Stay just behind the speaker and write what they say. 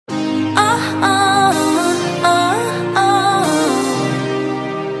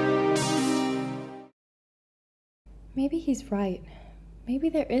Maybe he's right. Maybe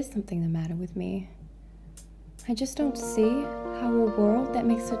there is something the matter with me. I just don't see how a world that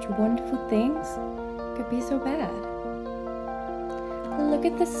makes such wonderful things could be so bad. Look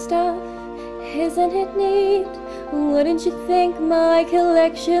at this stuff, isn't it neat? Wouldn't you think my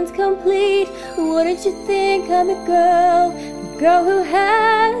collection's complete? Wouldn't you think I'm a girl who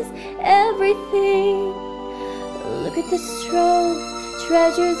has everything? Look at this trove,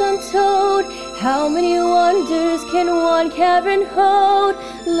 treasures untold. How many wonders can one cavern hold?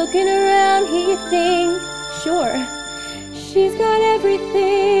 Looking around here you think, sure, she's got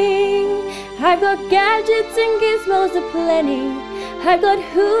everything. I've got gadgets and gizmos aplenty. I've got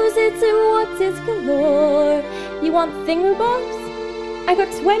who's its and what's its galore. You want thingamabobs? I got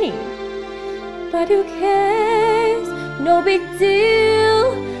 20. But who cares? No big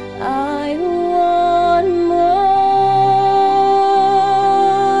deal. I want more.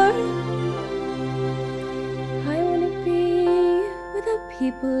 I wanna be where the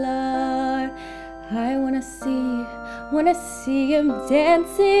people are. I wanna see 'em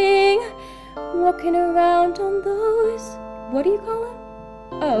dancing, walking around on those, what do you call them?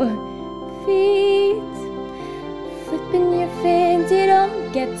 Oh, feet. Flipping your fins, you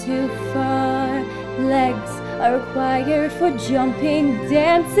don't get too far. Legs are required for jumping,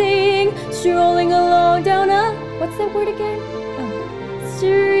 dancing, strolling along down a, what's that word again? Oh,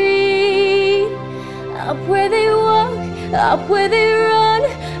 street. Up where they walk, up where they run,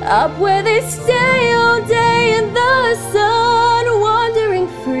 up where they stay all day in the sun, wandering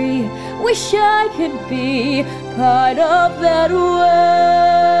free. Wish I could be part of that world.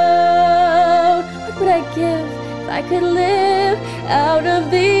 What would I give if I could live out of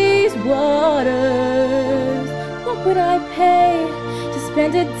these waters? What would I pay to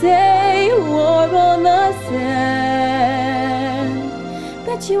spend a day warm on the sand?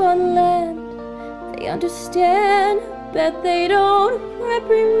 Bet you on land they understand. Bet they don't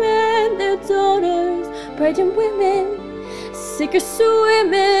reprimand their daughters, pregnant women, sick of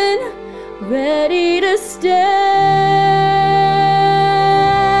swimming, ready to stand,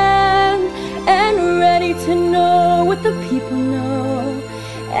 and ready to know what the people know.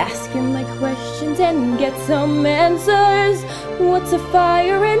 Asking my questions and get some answers. What's a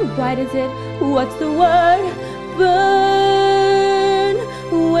fire and why does it? What's the word? Burn.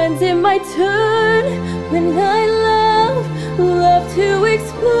 When's it my turn? When I love to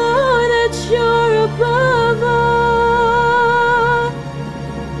explore that shore above all.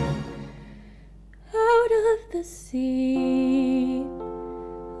 Out of the sea,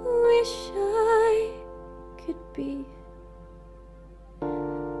 wish I could be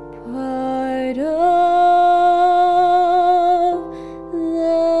part of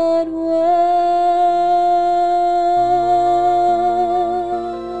that world.